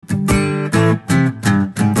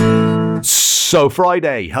So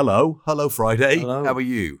Friday, hello Friday. Hello. How are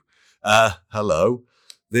you? Hello.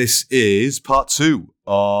 This is part 2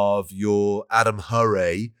 of your Adam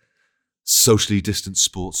Hurrey socially distant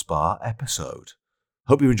sports bar episode.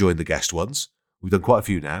 Hope you're enjoying the guest ones. We've done quite a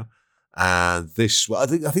few now, and this, I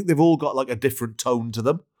think they've all got like a different tone to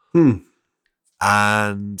them.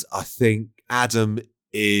 And I think Adam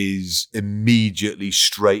is immediately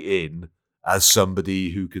straight in as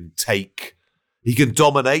somebody who can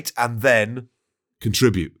dominate and then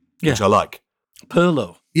contribute, which I like.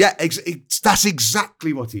 Perlo. Yeah, that's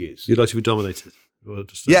exactly what he is. You'd like to be dominated?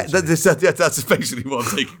 That's basically what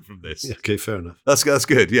I'm taking from this. Yeah, okay, fair enough. That's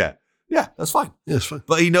good. Yeah, that's fine. Yeah, it's fine.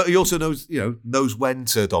 But he also knows when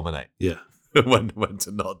to dominate. Yeah, when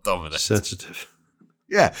to not dominate. Sensitive.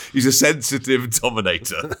 Yeah, he's a sensitive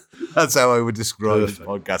dominator. That's how I would describe his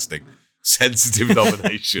podcasting. Sensitive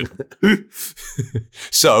domination.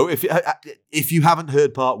 So if you haven't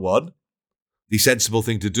heard part 1, the sensible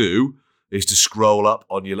thing to do is to scroll up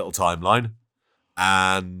on your little timeline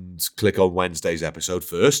and click on Wednesday's episode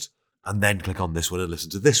first, and then click on this one and listen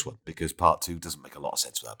to this one, because part 2 doesn't make a lot of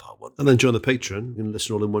sense without part 1. And then join the Patreon. You can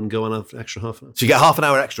listen all in one go and have an extra half an hour. So you get half an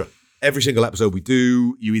hour extra. Every single episode we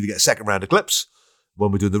do, you either get a second round of clips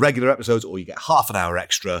when we're doing the regular episodes, or you get half an hour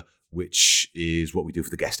extra, which is what we do for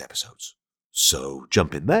the guest episodes. So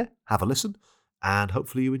jump in there, have a listen, and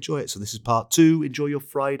hopefully you enjoy it. So this is part 2. Enjoy your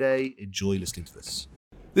Friday. Enjoy listening to this.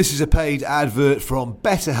 This is a paid advert from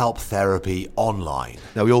BetterHelp Therapy Online.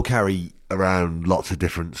 Now, we all carry around lots of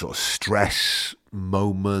different sort of stress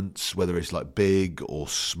moments, whether it's like big or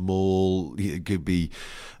small. It could be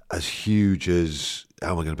as huge as,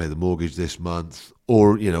 how am I going to pay the mortgage this month?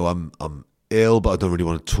 Or, I'm ill, but I don't really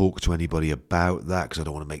want to talk to anybody about that because I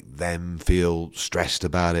don't want to make them feel stressed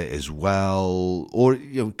about it as well. Or,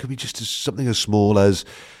 it could be just something as small as,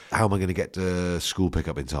 how am I going to get to school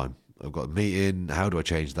pickup in time? I've got a meeting. How do I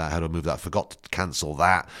change that? How do I move that? Forgot to cancel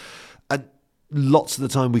that. And lots of the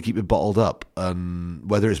time we keep it bottled up. And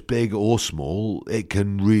whether it's big or small, it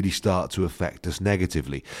can really start to affect us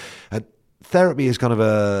negatively. And therapy is kind of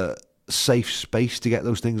a safe space to get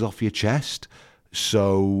those things off your chest.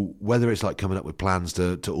 So whether it's like coming up with plans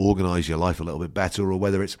to organise your life a little bit better, or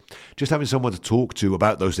whether it's just having someone to talk to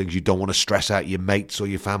about those things you don't want to stress out your mates or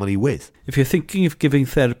your family with. If you're thinking of giving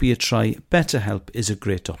therapy a try, BetterHelp is a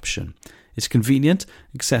great option. It's convenient,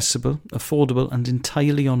 accessible, affordable, and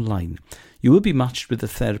entirely online. You will be matched with a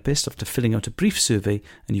therapist after filling out a brief survey,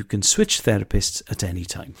 and you can switch therapists at any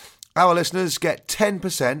time. Our listeners get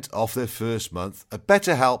 10% off their first month at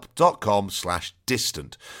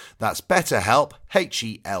betterhelp.com/distant. That's BetterHelp,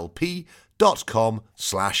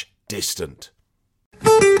 HELP.com/distant.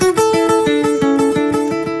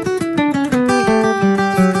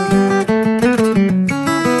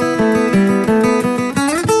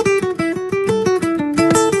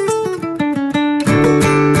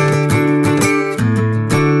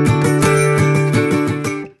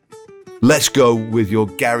 Let's go with your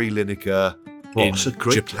Gary Lineker in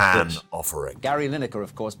Japan offering. Gary Lineker,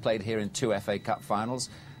 of course, played here in 2 FA Cup finals,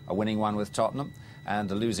 a winning one with Tottenham and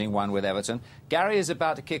a losing one with Everton. Gary is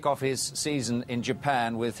about to kick off his season in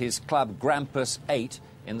Japan with his club Grampus 8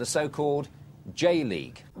 in the so-called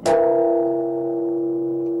J-League.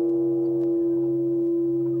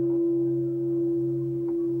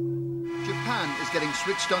 Japan is getting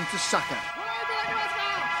switched on to soccer.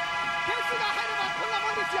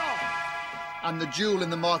 And the jewel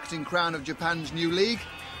in the marketing crown of Japan's new league.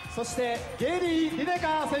 For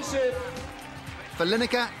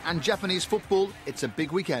Lineker and Japanese football, it's a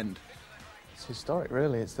big weekend. It's historic,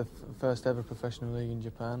 really. It's the first ever professional league in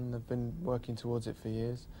Japan. They've been working towards it for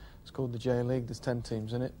years. It's called the J-League. There's 10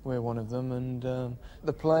 teams in it. We're one of them. And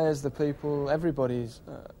the players, the people, everybody's,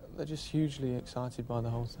 they're just hugely excited by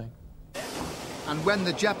the whole thing. And when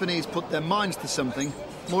the Japanese put their minds to something,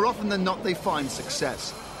 more often than not they find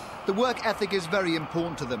success. The work ethic is very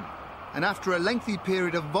important to them, and after a lengthy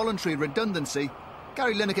period of voluntary redundancy,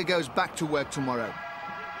 Gary Lineker goes back to work tomorrow.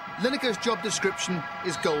 Lineker's job description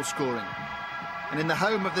is goal scoring, and in the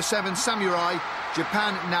home of the 7 Samurai,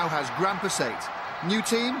 Japan now has Grampus 8. New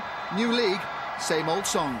team, new league, same old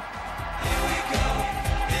song. Here we go,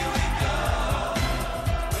 here we go.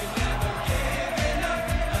 We never giving up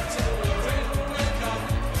until we're in the cup.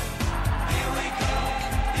 Here we go,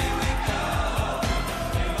 here we go.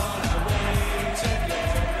 We're on our way to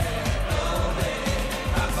glory.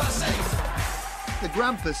 The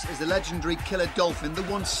Grampus is the legendary killer dolphin that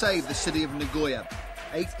once saved the city of Nagoya.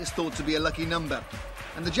 8 is thought to be a lucky number,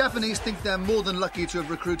 and the Japanese think they're more than lucky to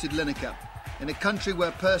have recruited Lineker. In a country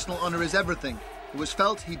where personal honour is everything, it was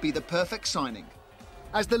felt he'd be the perfect signing.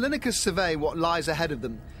 As the Linekers survey what lies ahead of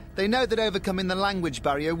them, They know that overcoming the language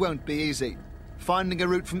barrier won't be easy. Finding a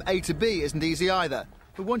route from A to B isn't easy either,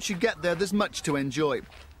 but once you get there, there's much to enjoy.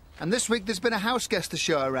 And this week there's been a house guest to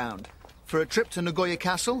show around. For a trip to Nagoya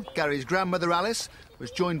Castle, Gary's grandmother Alice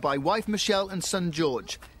was joined by wife Michelle and son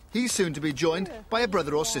George. He's soon to be joined by a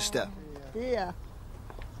brother or sister. Dear.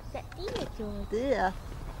 Is that dear, George? Dear.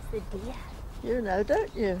 It's the deer. You know,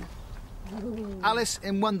 don't you? Alice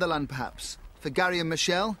in Wonderland, perhaps. For Gary and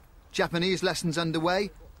Michelle, Japanese lessons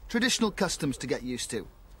underway, traditional customs to get used to.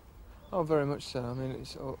 Oh, very much so. I mean,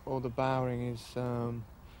 it's all the bowing is.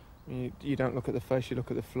 You don't look at the face, you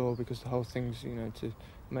look at the floor, because the whole thing's, to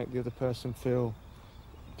make the other person feel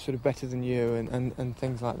sort of better than you and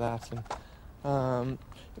things like that. And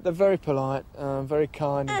they're very polite, very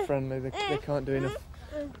kind and friendly. They can't do enough.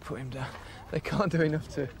 Put him down. They can't do enough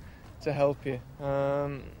to help you.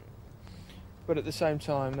 But at the same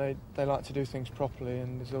time, they like to do things properly.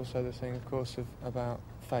 And there's also the thing, of course, about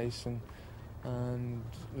face and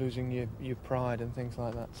losing your pride and things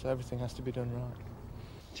like that. So everything has to be done right.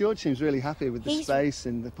 George seems really happy with the space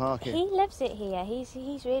in the park here. He loves it here.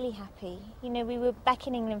 He's really happy. We were back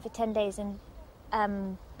in England for 10 days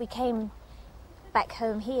and we came back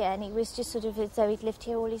home here, and it was just sort of as though he'd lived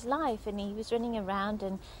here all his life, and he was running around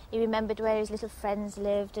and he remembered where his little friends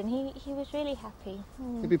lived, and he was really happy.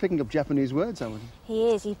 He'd be picking up Japanese words, I would. He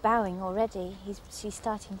is. He's bowing already. She's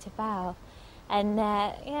starting to bow. And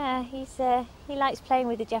he likes playing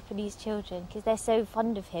with the Japanese children because they're so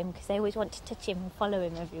fond of him, because they always want to touch him and follow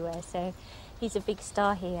him everywhere. So he's a big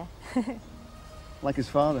star here. Like his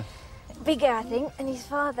father. Bigger, I think, than his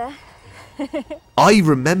father. I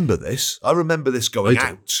remember this. I remember this going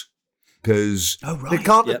out because there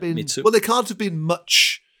can't have been. Me too. Well, there can't have been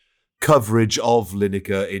much coverage of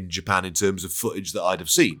Lineker in Japan in terms of footage that I'd have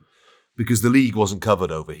seen, because the league wasn't covered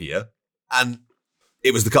over here, and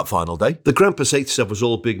it was the cup final day. The Grampus 8 stuff was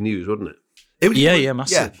all big news, wasn't it?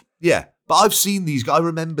 Massive. Yeah. But I've seen these. I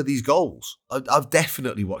remember these goals. I've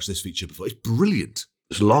definitely watched this feature before. It's brilliant.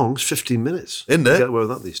 It's long. It's 15 minutes. Isn't it? Get away with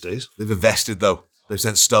that these days. They've invested though. They've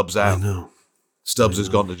sent Stubbs out. I know. Stubbs has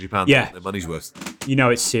gone to Japan. Yeah. Their money's worth.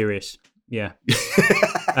 It's serious. Yeah.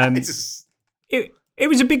 It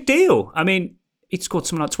was a big deal. I mean, he'd scored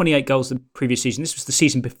something like 28 goals the previous season. This was the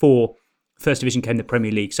season before First Division came to the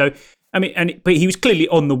Premier League. So, I mean, but he was clearly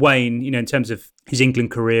on the wane, in terms of his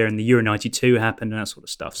England career, and the Euro 92 happened and that sort of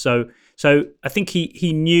stuff. So I think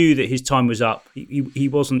he knew that his time was up. He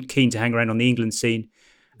wasn't keen to hang around on the England scene,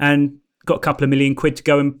 and got a couple of $1 million to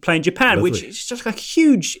go and play in Japan, Lovely. which is just like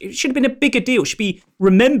huge. It should have been a bigger deal. It should be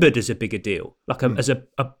remembered as a bigger deal, like as a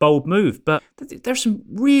bold move. But there's some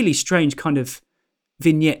really strange kind of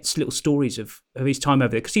vignettes, little stories of his time over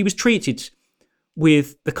there, because he was treated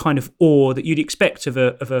with the kind of awe that you'd expect of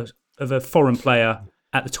a foreign player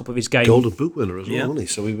at the top of his game. Golden Boot winner as well, wasn't he?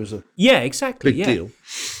 So he was a exactly. big deal.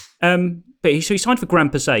 But he signed for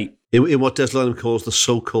Grampus 8. In what Des Lynam calls the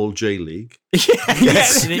so-called J League.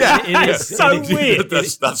 Yes, it is. So weird.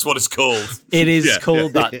 That's what it's called. It is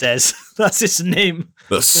called that, Des. That's its name.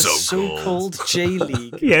 The so-called. So-called J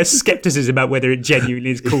League. Yeah, scepticism about whether it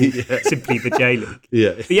genuinely is called simply the J League.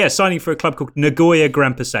 Yeah. But yeah, signing for a club called Nagoya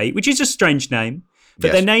Grampus 8, which is a strange name.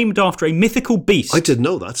 But they're named after a mythical beast. I didn't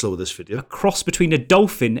know that, so with this video. A cross between a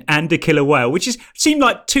dolphin and a killer whale, which seemed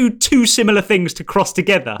like two similar things to cross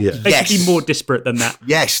together. Yeah. They should be more disparate than that.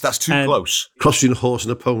 Yes, that's too close. Cross between a horse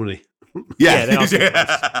and a pony. Yeah, they are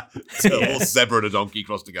too A horse, zebra, and a donkey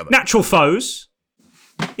crossed together. Natural foes.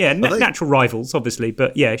 Yeah, natural rivals, obviously,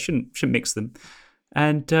 but yeah, shouldn't mix them.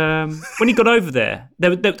 And when he got over there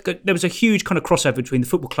was a huge kind of crossover between the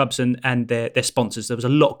football clubs and their sponsors. There was a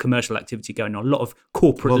lot of commercial activity going on, a lot of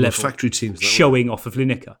corporate level factory teams showing off of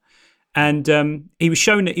Lineker. And he was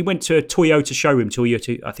shown that he went to a Toyota showroom.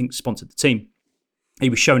 Toyota, I think, sponsored the team. He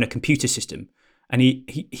was shown a computer system, and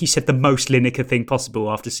he said the most Lineker thing possible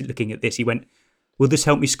after looking at this. He went, "Will this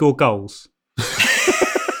help me score goals?"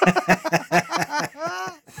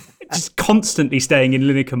 Just constantly staying in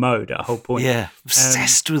Lineker mode at a whole point. Yeah,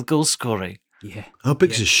 obsessed with goal scoring. Yeah. How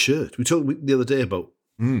big is his shirt? We talked the other day about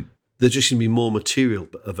there's just going to be more material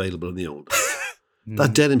available in the old.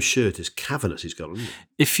 That denim shirt is cavernous he's got on.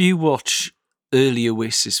 If you watch early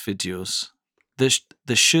Oasis videos,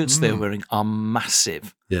 the shirts they're wearing are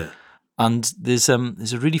massive. Yeah. And there's a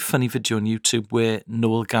really funny video on YouTube where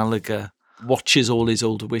Noel Gallagher watches all his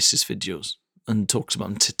old Oasis videos and talks about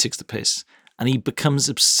them, takes the piss. And he becomes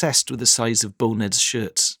obsessed with the size of Bonehead's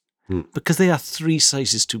shirts because they are 3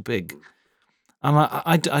 sizes too big. And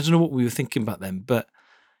I don't know what we were thinking about them, but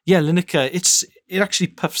yeah, Lineker, it actually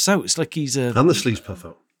puffs out. It's like he's a... And the sleeves puff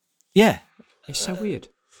out. Yeah. It's so weird.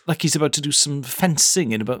 like he's about to do some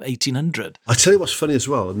fencing in about 1800. I tell you what's funny as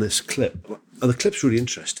well in this clip, and the clip's really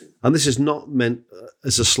interesting, and this is not meant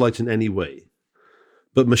as a slight in any way,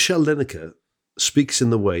 but Michelle Lineker speaks in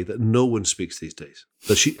the way that no one speaks these days.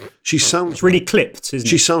 That she sounds It's really clipped, isn't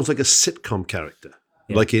She it? sounds like a sitcom character,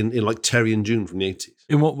 like in like Terry and June from the 80s.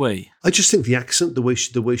 In what way? I just think the accent, the way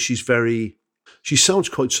she's very, she sounds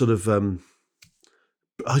quite sort of.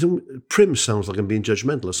 Prim sounds like I'm being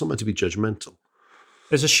judgmental. It's not meant to be judgmental.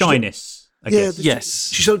 There's a shyness, I guess.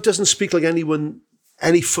 Yes. She sort of doesn't speak like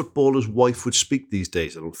any footballer's wife would speak these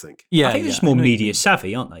days, I don't think. Yeah, I think they're just more media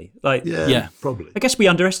savvy, aren't they? Like, Yeah, probably. I guess we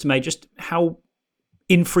underestimate just how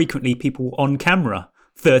infrequently people on camera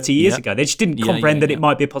 30 years ago, they just didn't comprehend that it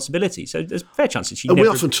might be a possibility. So there's a fair chance that she And never...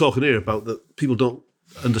 we often talk in here about that people don't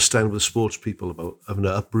understand with the sports people about having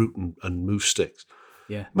to uproot and move sticks.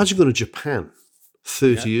 Yeah. Imagine going to Japan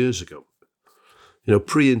 30 years ago. You know,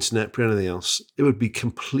 pre-internet, pre-anything else, it would be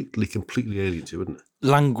completely alien to you, wouldn't it?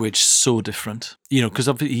 Language so different, you know, because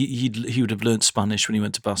he would have learned Spanish when he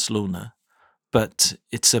went to Barcelona, but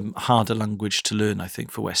it's a harder language to learn, I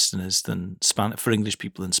think, for Westerners than for English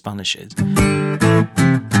people than Spanish is.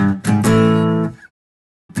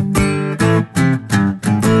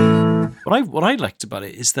 What I liked about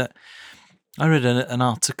it is that I read an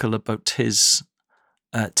article about his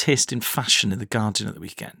taste in fashion in The Guardian at the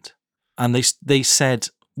weekend, and they said,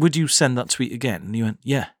 "Would you send that tweet again?" And he went,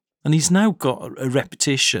 "Yeah." And he's now got a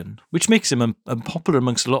reputation, which makes him unpopular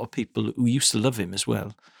amongst a lot of people who used to love him as well.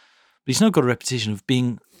 But he's now got a reputation of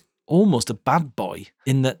being almost a bad boy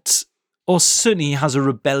in that, or certainly he has a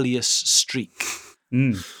rebellious streak.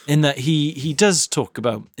 In that he does talk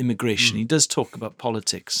about immigration, he does talk about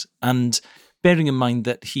politics, and bearing in mind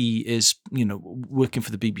that he is, you know, working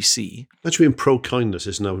for the BBC. Actually, being pro-kindness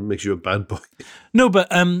is now makes you a bad boy. No, but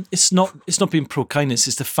it's not being pro-kindness.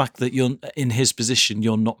 It's the fact that you're in his position.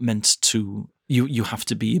 You're not meant to. You have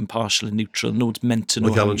to be impartial and neutral. No one's meant to know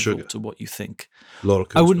Like how Alan you Sugar. vote or what you think. Laura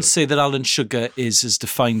I wouldn't Kurzweil. say that Alan Sugar is as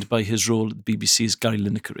defined by his role at the BBC as Gary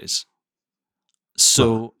Lineker is.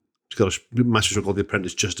 So. He's got a massive show called The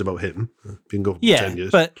Apprentice just about him. Been going for 10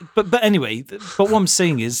 years. but anyway, but what I'm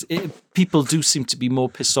saying is people do seem to be more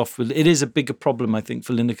pissed off with it. Is a bigger problem, I think,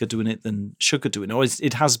 for Lineker doing it than Sugar doing it, or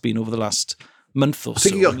it has been over the last month or I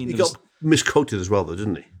think so. he got misquoted as well, though,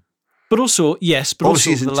 didn't he? But also, yes, but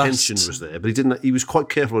Obviously also his the intention last, was there, but he didn't. He was quite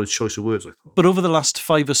careful on his choice of words, I thought. But over the last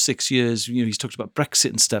 5 or 6 years, you know, he's talked about Brexit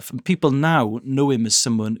and stuff, and people now know him as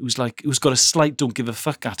someone who's got a slight don't give a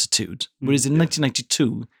fuck attitude. Whereas in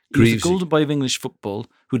 1992, he was the golden boy of English football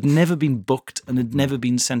who'd never been booked and had never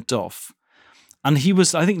been sent off. And he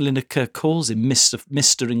was, I think Lineker calls him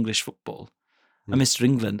Mr. English football and Mr.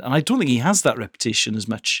 England. And I don't think he has that reputation as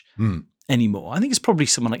much anymore. I think it's probably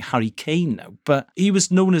someone like Harry Kane now, but he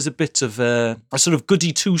was known as a bit of a sort of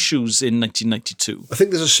goody two-shoes in 1992. I think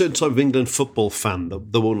there's a certain type of England football fan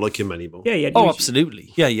that won't like him anymore. Yeah. Oh,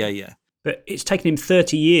 absolutely. Yeah. But it's taken him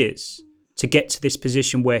 30 years to get to this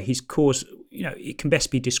position where he's caused, you know, it can best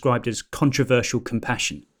be described as controversial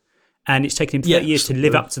compassion. And it's taken him 30 years to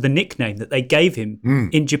live up to the nickname that they gave him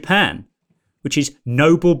in Japan, which is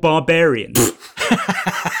Noble Barbarian.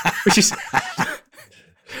 Which is...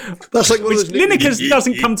 That's like one of those nicknames. Lineker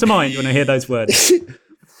doesn't come to mind when I hear those words.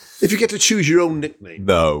 If you get to choose your own nickname,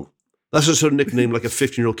 No. that's the sort of nickname like a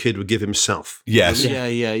 15-year-old kid would give himself. Yes.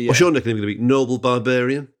 Yeah. What's your nickname going to be? Noble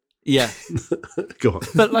Barbarian? Yeah. Go on.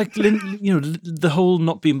 But like, you know, the whole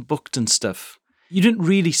not being booked and stuff, you didn't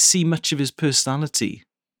really see much of his personality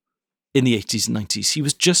in the 80s and 90s. He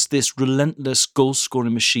was just this relentless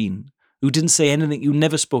goal-scoring machine who didn't say anything, who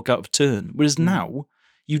never spoke out of turn. Whereas now,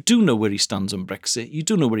 you do know where he stands on Brexit. You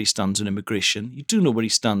do know where he stands on immigration. You do know where he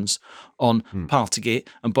stands on Partygate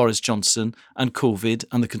and Boris Johnson and COVID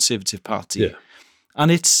and the Conservative Party. Yeah. And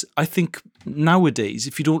it's, I think, nowadays,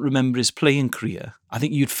 if you don't remember his playing career, I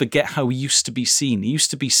think you'd forget how he used to be seen. He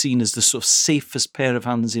used to be seen as the sort of safest pair of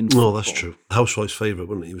hands in football. Oh, that's true. Housewife's favourite,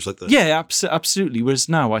 wasn't he? He was like that. Yeah, absolutely. Whereas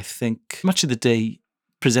now, I think much of the day,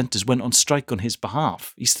 presenters went on strike on his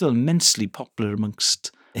behalf. He's still immensely popular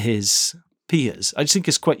amongst his peers. I just think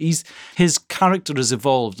it's quite easy. His character has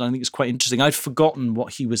evolved, and I think it's quite interesting. I'd forgotten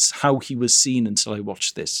how he was seen until I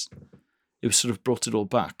watched this. It was sort of brought it all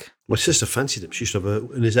back. My sister fancied him. She used to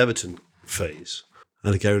have in his Everton phase,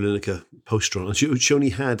 and a Gary Lineker poster on. And she only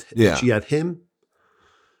had, she had him.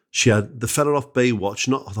 She had the fella off Baywatch,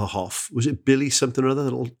 not the Hoff. Was it Billy something or other?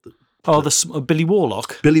 Billy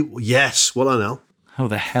Warlock. Billy, yes. Well, I know. How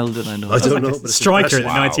the hell did I know? I don't know. Like a but it's striker in the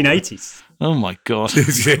impressive. 1980s. Oh my God.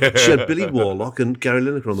 She had Billy Warlock and Gary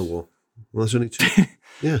Lineker on the wall. Well, there's only two.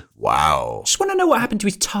 Yeah. Wow. Just want to know what happened to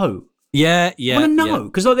his toe. Yeah. I want to know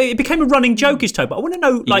because it became a running joke, his toe. But I want to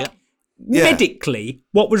know, medically,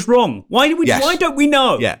 what was wrong. Why don't we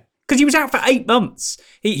know? Yeah. Because he was out for 8 months.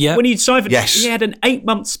 When he decided, he had an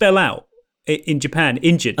 8-month spell out in Japan,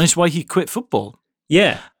 injured. And that's why he quit football.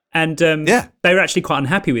 Yeah. And they were actually quite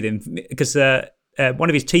unhappy with him because one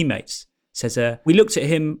of his teammates says, we looked at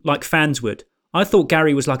him like fans would. I thought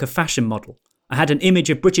Gary was like a fashion model. I had an image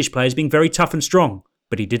of British players being very tough and strong,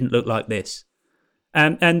 but he didn't look like this.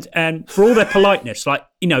 And for all their politeness,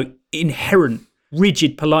 inherent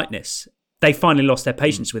rigid politeness, they finally lost their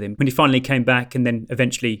patience with him. When he finally came back and then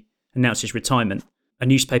eventually announced his retirement, a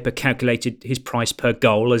newspaper calculated his price per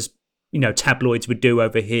goal as, tabloids would do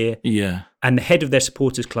over here. Yeah. And the head of their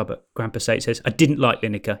supporters club at Grampus 8 says, I didn't like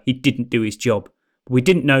Lineker. He didn't do his job. We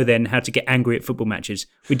didn't know then how to get angry at football matches.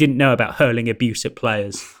 We didn't know about hurling abuse at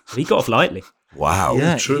players. So he got off lightly. Wow.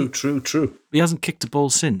 Yeah, true. He hasn't kicked a ball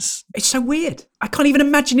since. It's so weird. I can't even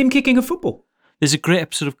imagine him kicking a football. There's a great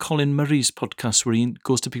episode of Colin Murray's podcast where he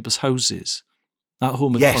goes to people's houses at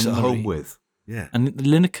home with Yes, Colin at Murray. home with. Yeah. And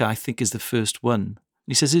Lineker, I think, is the first one. And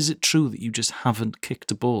he says, is it true that you just haven't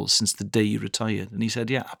kicked a ball since the day you retired? And he said,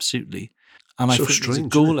 yeah, absolutely. And I think there's a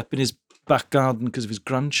goal up in his back garden because of his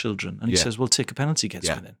grandchildren. And he says, well, take a penalty against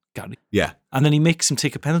me then, Gary. Yeah. And then he makes him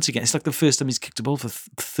take a penalty again. It's like the first time he's kicked a ball for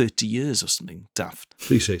 30 years or something daft.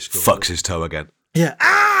 Please say score. Fucks his toe again. Yeah.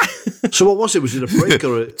 So what was it? Was it a break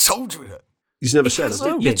or a... Told you that. He's never said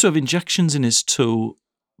it. He had to have injections in his toe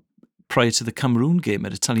prior to the Cameroon game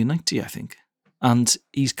at Italian 90, I think. And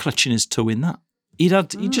he's clutching his toe in that. He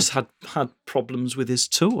just had problems with his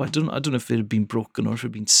toe. I don't know if it had been broken or if it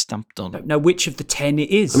had been stamped on. I don't know which of the 10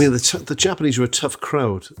 it is. I mean, the Japanese were a tough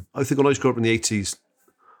crowd. I think when I was growing up in the 80s,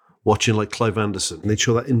 watching like Clive Anderson, and they'd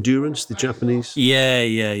show that endurance, the Japanese.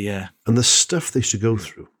 Yeah. And the stuff they used to go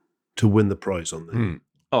through to win the prize on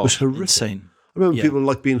there was horrific. Insane. I remember people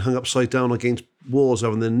like being hung upside down against walls,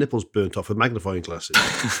 having their nipples burnt off with magnifying glasses.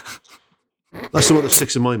 That's the one that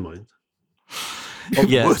sticks in my mind.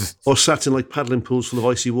 Or sat in like paddling pools full of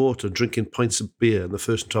icy water, drinking pints of beer, and the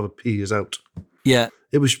first to have a pee is out. Yeah.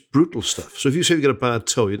 It was brutal stuff. So if you say you get a bad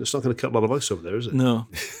toe, it's not going to cut a lot of ice over there, is it? No.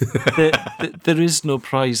 there is no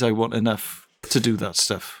prize I want enough to do that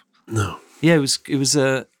stuff. No. Yeah, it was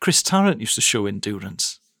Chris Tarrant used to show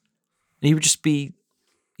endurance. And he would just be,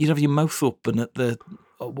 you'd have your mouth open at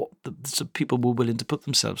so people were willing to put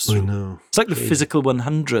themselves through. I know. It's like the Physical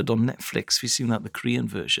 100 on Netflix. Have you seen that, the Korean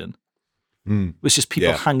version? It was just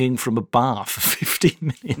people hanging from a bar for 15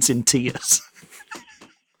 minutes in tears.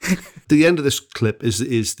 The end of this clip is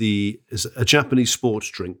a Japanese sports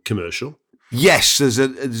drink commercial. Yes, there's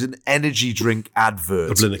an energy drink advert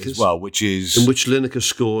of Lineker's as well, which is... in which Lineker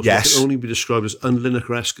scores what Yes. can only be described as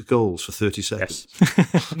un-Lineker-esque goals for 30 seconds.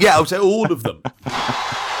 Yes. Yeah, I would say all of them.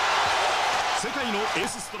 世界のエー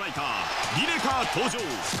スストライカーリネカー登場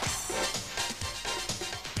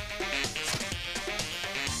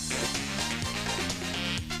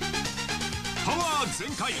パワー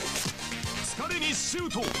全開疲れにシュー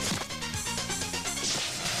ト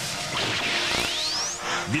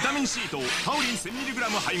ビタミン C とタウリン 1000mg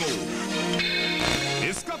配合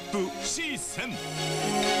S カップ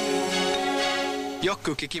C1000 よ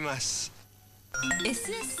く聞きます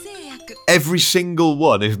SS 製薬 Every single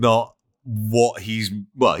one is not what he's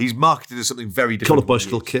marketed as something very A different. couple of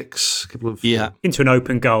bicycle kicks, a couple of... Into an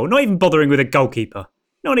open goal. Not even bothering with a goalkeeper.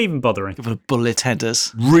 Not even bothering. A couple of bullet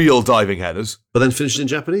headers. Real diving headers. But then finished in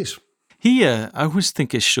Japanese. I always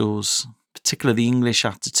think it shows, particularly the English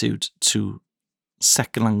attitude to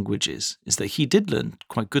second languages, is that he did learn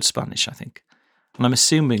quite good Spanish, I think. And I'm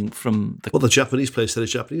assuming from the... Well, the Japanese player said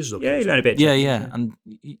his Japanese is okay. Yeah, he learned a bit. Yeah.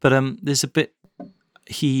 But there's a bit...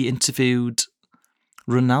 He interviewed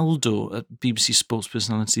Ronaldo at BBC Sports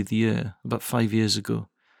Personality of the Year about 5 years ago,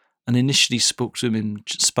 and initially spoke to him in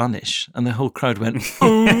Spanish, and the whole crowd went,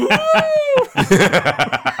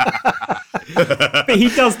 But he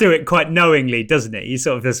does do it quite knowingly, doesn't he? He's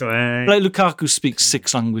sort of this way. Like Lukaku speaks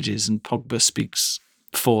 6 languages and Pogba speaks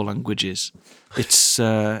 4 languages. It's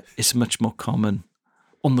much more common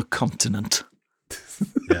on the continent.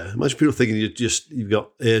 Yeah, imagine people thinking you've got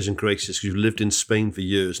airs and graces because you've lived in Spain for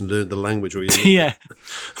years and learned the language. Where you Yeah,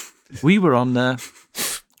 we were on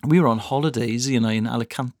holidays, in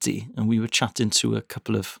Alicante, and we were chatting to a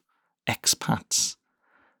couple of expats,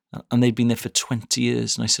 and they'd been there for 20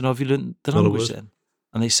 years. And I said, "Oh, have you learned the language then?"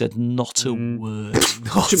 And they said, "Not a word."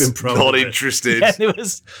 Imagine being proud Not of it. interested. Yeah, it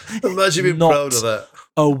was. Imagine being not proud of that.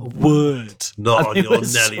 A word. Not on And they your were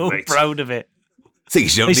Nelly, so mate. proud of it.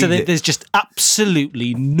 Things you don't They said need that it. there's just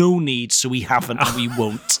absolutely no need, so we haven't and we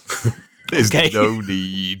won't. There's Okay. no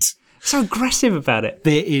need. So aggressive about it.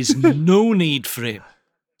 There is no need for it,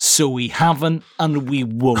 So we haven't and we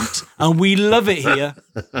won't. And we love it here.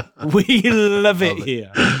 We love it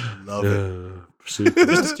here. Love it.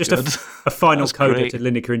 Just a final coda great. to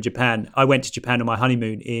Lineker in Japan. I went to Japan on my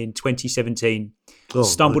honeymoon in 2017.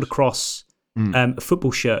 Stumbled across a football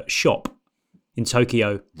shirt shop in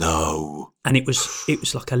Tokyo. No. And it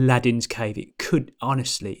was like Aladdin's cave. It could,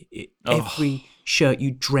 honestly, every shirt you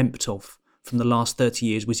dreamt of from the last 30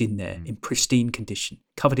 years was in there, in pristine condition,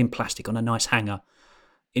 covered in plastic on a nice hanger,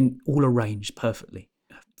 all arranged perfectly.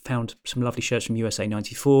 Found some lovely shirts from USA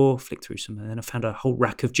 94, flicked through some, and then I found a whole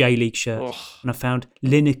rack of J-League shirts. And I found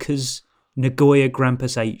Lineker's Nagoya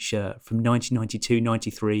Grampus 8 shirt from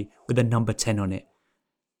 1992-93 with a number 10 on it.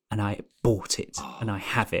 And I bought it, and I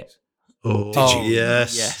have it. Oh, did you?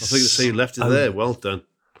 Yes. I think so you left it there. Well done.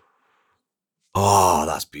 Oh,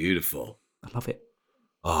 that's beautiful. I love it.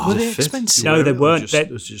 Oh, Were they expensive? No, they weren't.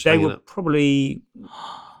 Just They hanging were up. probably,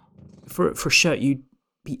 for a shirt you'd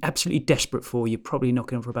be absolutely desperate for, you're probably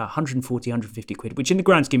knocking on for about 140, 150 quid, which in the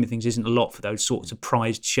grand scheme of things isn't a lot for those sorts of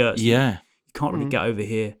prized shirts. Yeah. You can't really get over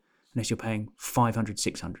here unless you're paying 500,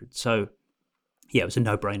 600. So, yeah, it was a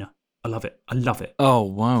no-brainer. I love it. I love it. Oh,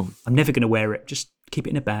 wow. I'm never going to wear it. Just keep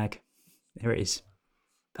it in a bag. There it is.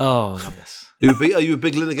 Oh, yes. Are you a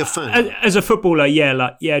big Lineker fan? As a footballer,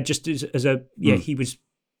 just as a he was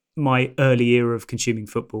my early era of consuming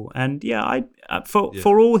football, and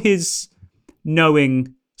for all his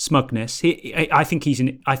knowing smugness, I think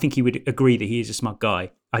he would agree that he is a smug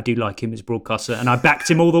guy. I do like him as a broadcaster, and I backed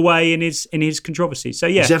him all the way in his controversy. So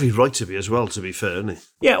yeah, He's every right to be as well. To be fair, isn't he?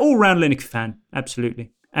 yeah, all round Lineker fan,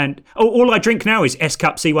 absolutely. And all I drink now is S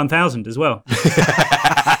Cup C1000 as well.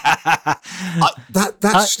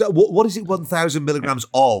 What is it? 1,000 milligrams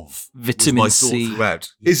of Vitamin was my thought C.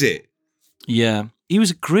 throughout. Is it? Yeah. He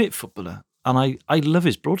was a great footballer, and I love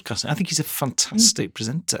his broadcasting. I think he's a fantastic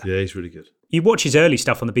presenter. Yeah, he's really good. You watch his early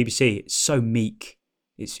stuff on the BBC; it's so meek.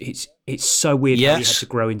 It's so weird how he had to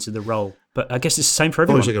grow into the role. But I guess it's the same for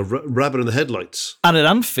everyone. He's like a rabbit in the headlights. And at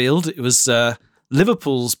Anfield, it was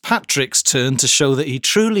Liverpool's Patrick's turn to show that he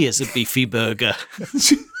truly is a beefy burger.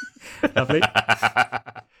 Lovely.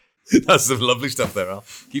 That's some lovely stuff there, Al.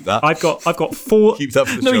 Keep that. I've got four. Keep that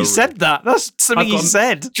for the No, show. he said that. That's something he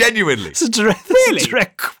said. Genuinely. It's a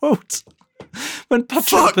direct quote. When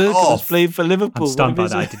Patrick Burger was playing for Liverpool. I'm stunned by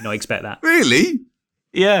that. I did not expect that. Really?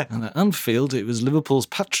 Yeah. And at Anfield, it was Liverpool's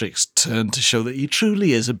Patrick's turn to show that he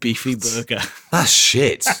truly is a beefy burger. That's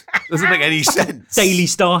shit. Doesn't make any sense. Daily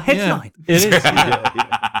Star headline. Yeah, it is.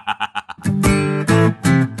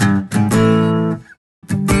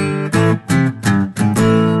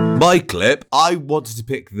 My clip, I wanted to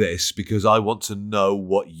pick this because I want to know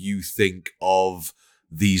what you think of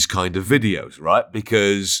these kind of videos, right?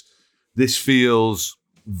 Because this feels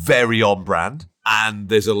very on brand, and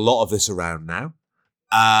there's a lot of this around now.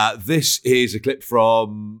 This is a clip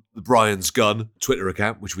from the Brian's Gun Twitter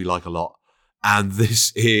account, which we like a lot. And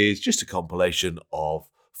this is just a compilation of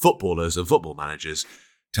footballers and football managers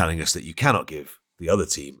telling us that you cannot give the other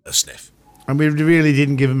team a sniff. And we really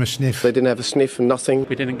didn't give them a sniff. They didn't have a sniff and nothing.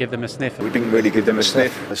 We didn't give them a sniff. We didn't really give them a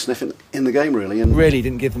sniff. A sniff in the game, really. And Really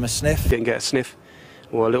didn't give them a sniff. Didn't get a sniff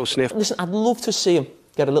or a little sniff. Listen, I'd love to see them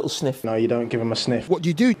get a little sniff. No, you don't give them a sniff. What do?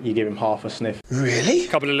 You give them half a sniff. Really? A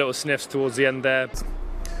couple of little sniffs towards the end there.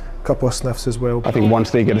 Couple of sniffs as well. I think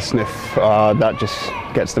once they get a sniff, that just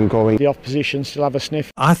gets them going. The opposition still have a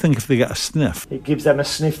sniff. I think if they get a sniff, It gives them a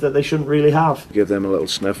sniff that they shouldn't really have. give them a little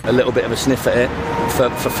sniff. A little bit of a sniff at it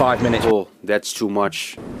for 5 minutes. Oh, that's too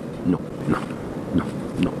much. No.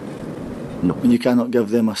 You cannot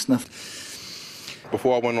give them a sniff.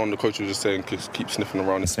 Before I went on, the coach was just saying, keep sniffing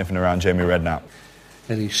around. Sniffing around Jamie Redknapp.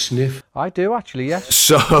 Any sniff? I do actually, yes.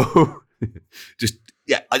 So, just,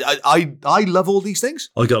 yeah, I love all these things.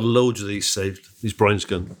 I got loads of these saved. These Brian's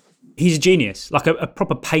Gun. He's a genius, like a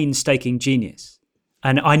proper painstaking genius.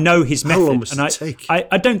 And I know his method. How long must and it take?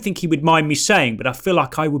 I don't think he would mind me saying, but I feel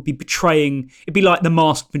like I would be betraying. It'd be like The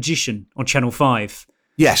Masked Magician on Channel 5.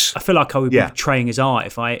 Yes. I feel like I would be betraying his art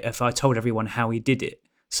if I told everyone how he did it.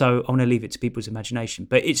 So I want to leave it to people's imagination.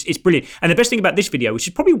 But it's brilliant. And the best thing about this video, which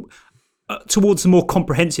is probably towards the more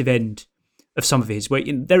comprehensive end of some of his, where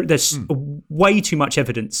there's way too much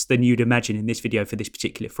evidence than you'd imagine in this video for this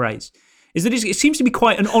particular phrase, is that it seems to be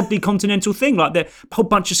quite an oddly continental thing. Like the whole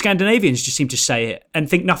bunch of Scandinavians just seem to say it and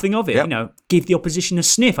think nothing of it. Yep. You know, give the opposition a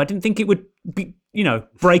sniff. I didn't think it would be,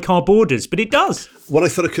 break our borders, but it does. What I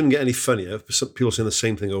thought it couldn't get any funnier, people saying the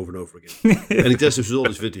same thing over and over again. And he does this with all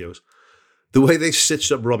his videos. The way they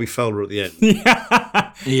stitched up Robbie Fowler at the end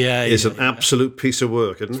is an absolute piece of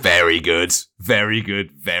work, isn't it? Very good. Very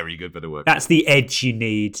good. Very good bit of work. That's the edge you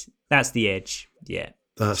need. That's the edge. Yeah.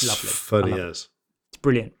 That's lovely. funny as. It's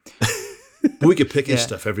brilliant. We could pick his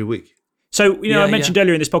stuff every week. So, I mentioned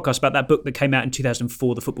earlier in this podcast about that book that came out in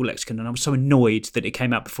 2004, The Football Lexicon, and I was so annoyed that it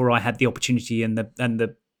came out before I had the opportunity and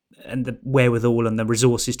the wherewithal and the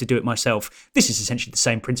resources to do it myself. This is essentially the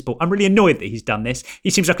same principle. I'm really annoyed that he's done this. He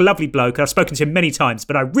seems like a lovely bloke. I've spoken to him many times,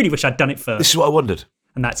 but I really wish I'd done it first. This is what I wondered.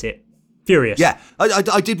 And that's it. Furious. Yeah,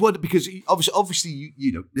 I did wonder because obviously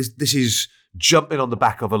this is jumping on the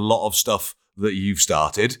back of a lot of stuff that you've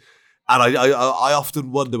started. And I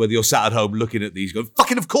often wonder whether you're sat at home looking at these going,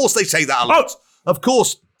 fucking of course they say that a lot. Of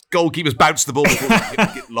course goalkeepers bounce the ball before they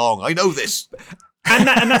hit it long. I know this. And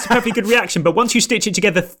that's a perfectly good reaction. But once you stitch it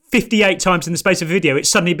together 58 times in the space of a video, it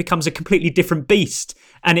suddenly becomes a completely different beast.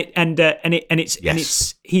 And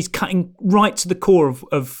he's cutting right to the core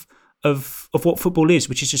of what football is,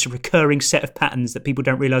 which is just a recurring set of patterns that people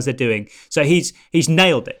don't realise they're doing. So he's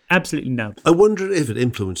nailed it. Absolutely nailed it. I wonder if it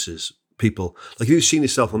influences people. Like you've seen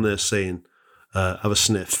yourself on there saying, have a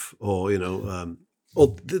sniff, or,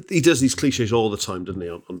 he does these cliches all the time, doesn't he,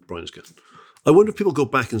 on Brian's Gut. I wonder if people go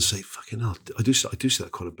back and say, fucking hell, I do say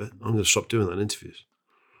that quite a bit. I'm going to stop doing that in interviews.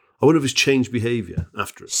 I wonder if it's changed behaviour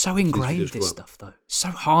after it. So ingrained, this stuff, though. So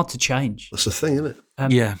hard to change. That's the thing, isn't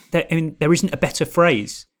it? There isn't a better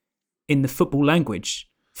phrase in the football language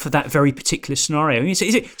for that very particular scenario. I mean, it's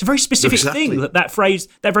a very specific thing that phrase,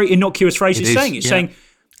 that very innocuous phrase is saying. It's saying,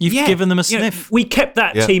 you've given them a sniff. We kept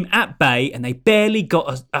that team at bay and they barely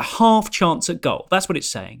got a half chance at goal. That's what it's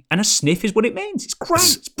saying. And a sniff is what it means. It's great.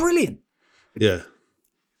 It's brilliant. Yeah.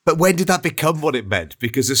 But when did that become what it meant?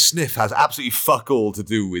 Because a sniff has absolutely fuck all to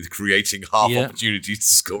do with creating half opportunities to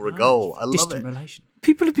score a goal. I love it. Relation.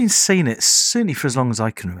 People have been saying it certainly for as long as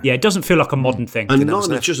I can remember. Yeah, it doesn't feel like a modern thing. And not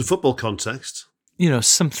in just a football context.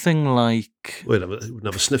 Something like... Wait, we'd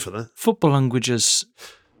have a sniff of that. Football language has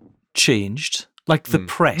changed. Like the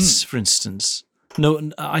press, for instance.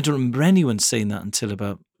 No, I don't remember anyone saying that until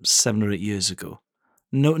about 7 or 8 years ago.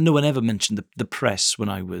 No one ever mentioned the press when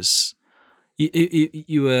I was...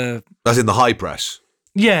 You were... As in the high press?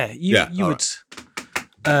 Yeah, you would...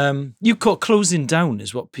 you call closing down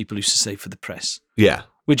is what people used to say for the press. Yeah.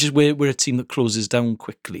 Which is we're a team that closes down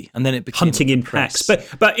quickly. And then it became... Hunting in packs. But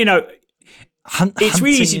it's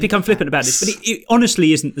really easy to become flippant about this, but it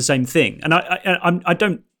honestly isn't the same thing. And I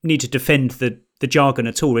don't need to defend the jargon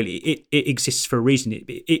at all, really. It exists for a reason.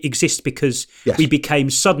 It exists because we became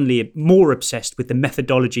suddenly more obsessed with the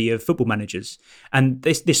methodology of football managers. And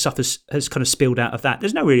this stuff has kind of spilled out of that.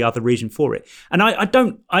 There's no really other reason for it. And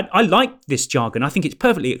I like this jargon. I think it's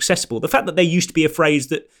perfectly accessible. The fact that there used to be a phrase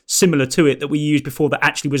that similar to it that we used before that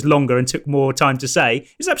actually was longer and took more time to say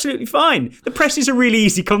is absolutely fine. The press is a really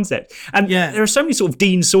easy concept. And there are so many sort of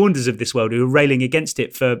Dean Saunders of this world who are railing against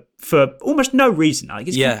it for almost no reason. I think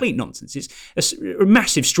it's complete nonsense. It's a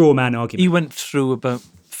massive straw man argument. He went through about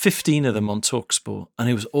 15 of them on TalkSport, and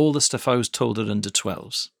it was all the stuff I was told at under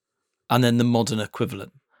 12s, and then the modern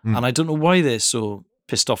equivalent. And I don't know why they're so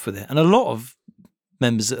pissed off with it. And a lot of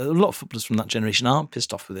footballers from that generation aren't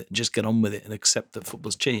pissed off with it and just get on with it and accept that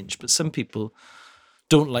football's changed. But some people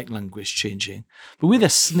don't like language changing. But with a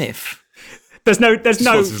sniff... There's no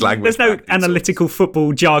analytical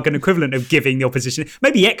football jargon equivalent of giving the opposition.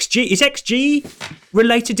 Maybe XG. Is XG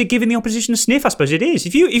related to giving the opposition a sniff? I suppose it is.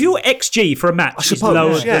 If your XG for a match is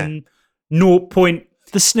lower than 0.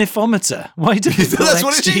 The sniffometer. Why do you call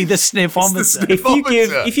XG the sniffometer?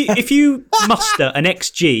 If you muster an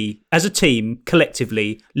XG as a team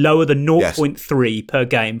collectively lower than 0.3 per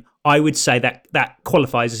game, I would say that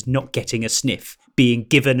qualifies as not getting a sniff, being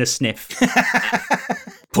given a sniff.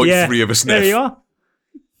 0.3 of a sniff. There you are.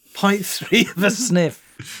 0.3 of a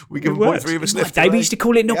sniff. We give him 0.3 of a sniff. They used to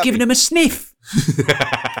call it not giving him a sniff.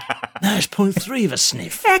 No, it's 0.3 of a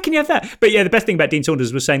sniff. How can you have that? But yeah, the best thing about Dean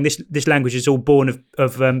Saunders was saying this language is all born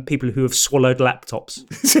of people who have swallowed laptops.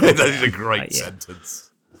 That is a great sentence.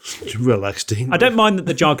 Relax, Dean. I don't mind that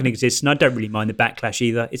the jargon exists, and I don't really mind the backlash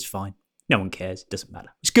either. It's fine. No one cares. It doesn't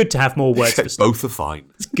matter. It's good to have more words for stuff. Both are fine.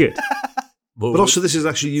 It's good. But also, this is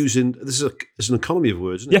actually it's an economy of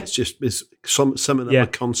words, isn't it? It's summing up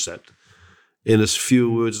a concept in as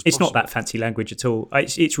few words as possible. It's not that fancy language at all.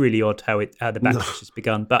 It's really odd how the backlash has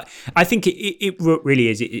begun. But I think it really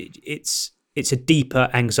is. It's a deeper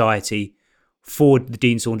anxiety for the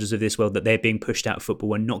Dean Saunders of this world that they're being pushed out of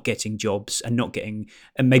football and not getting jobs and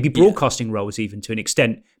maybe broadcasting roles even to an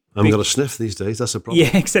extent. I haven't got a sniff these days. That's a problem.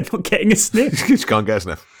 Yeah, except not getting a sniff. You just can't get a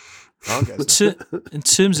sniff. In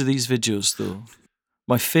terms of these videos, though,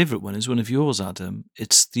 my favourite one is one of yours, Adam.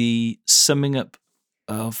 It's the summing up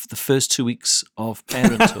of the first 2 weeks of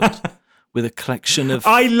parenthood with a collection of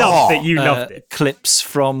I love that you loved it. Clips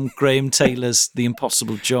from Graham Taylor's The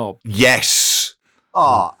Impossible Job. Yes.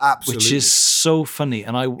 Oh, absolutely. Which is so funny.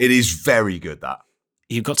 And it is very good, that.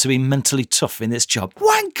 You've got to be mentally tough in this job.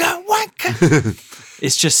 Wanker!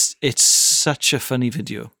 It's such a funny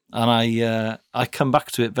video. And I come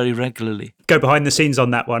back to it very regularly. Go behind the scenes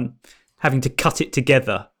on that one, having to cut it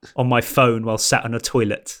together on my phone while sat on a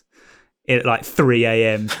toilet at like 3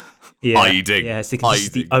 a.m. Yeah, hiding. Yeah, this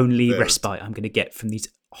is the only respite I'm going to get from these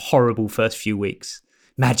horrible first few weeks.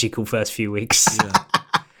 Magical first few weeks. Yeah.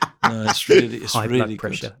 No, it's high really blood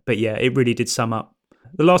pressure. good. But yeah, it really did sum up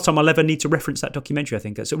the last time I'll ever need to reference that documentary. I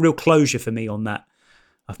think it's a real closure for me on that.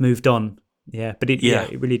 I've moved on. Yeah, but it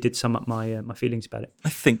really did sum up my my feelings about it. I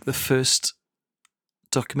think the first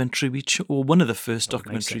documentary we chose, or one of the first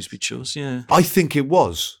documentaries we chose. Yeah, I think it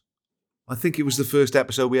was. I think it was the first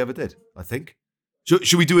episode we ever did. I think.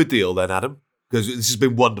 Should we do a deal then, Adam? Because this has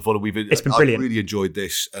been wonderful, and it's been brilliant. I've really enjoyed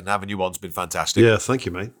this, and having you on's been fantastic. Yeah, thank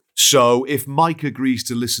you, mate. So, if Mike agrees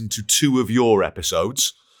to listen to 2 of your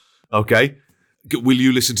episodes, okay, will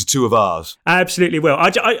you listen to 2 of ours? I absolutely will.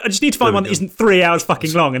 I just need to find one that isn't 3 hours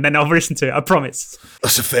fucking long, and then I'll listen to it. I promise.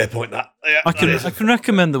 That's a fair point. That I can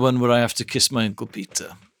recommend the one where I have to kiss my Uncle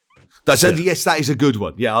Peter. Yes, that is a good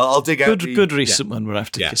one. Yeah, I'll dig out. Good recent one where I have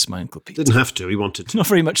to kiss my Uncle Peter. Didn't have to. He wanted to. Not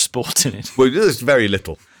very much sport in it. Well, there's very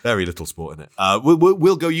little sport in it.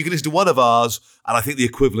 We'll go. You can listen to one of ours, and I think the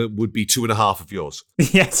equivalent would be 2.5 of yours.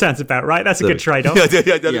 Yeah, sounds about right. That's a good trade-off.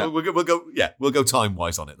 Yeah. We'll go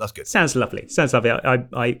time-wise on it. That's good. Sounds lovely.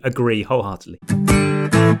 I agree wholeheartedly.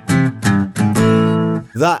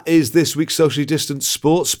 That is this week's Socially Distant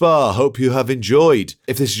Sports Bar. Hope you have enjoyed.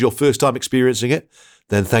 If this is your first time experiencing it,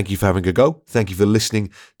 then thank you for having a go. Thank you for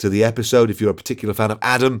listening to the episode. If you're a particular fan of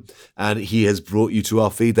Adam and he has brought you to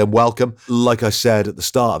our feed, then welcome. Like I said at the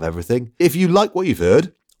start of everything, if you like what you've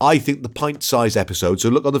heard, I think the pint-sized episode, so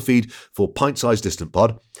look on the feed for Pint-Sized Distant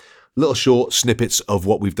Pod, little short snippets of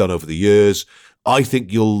what we've done over the years. I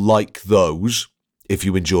think you'll like those if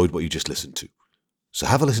you enjoyed what you just listened to. So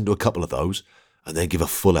have a listen to a couple of those and then give a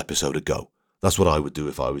full episode a go. That's what I would do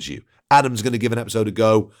if I was you. Adam's going to give an episode a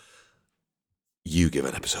go. You give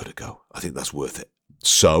an episode a go. I think that's worth it.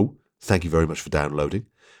 So, thank you very much for downloading.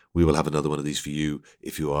 We will have another one of these for you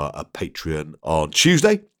if you are a Patreon on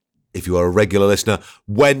Tuesday. If you are a regular listener,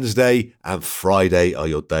 Wednesday and Friday are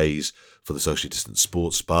your days for the Socially Distant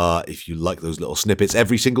Sports Bar. If you like those little snippets,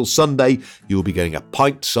 every single Sunday you will be getting a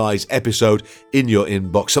pint-sized episode in your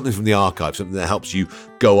inbox, something from the archive, something that helps you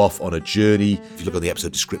go off on a journey. If you look on the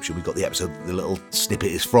episode description, we've got the episode that the little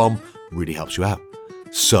snippet is from. Really helps you out.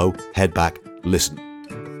 So, head back, listen.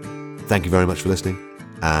 Thank you very much for listening,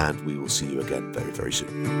 and we will see you again very, very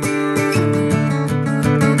soon.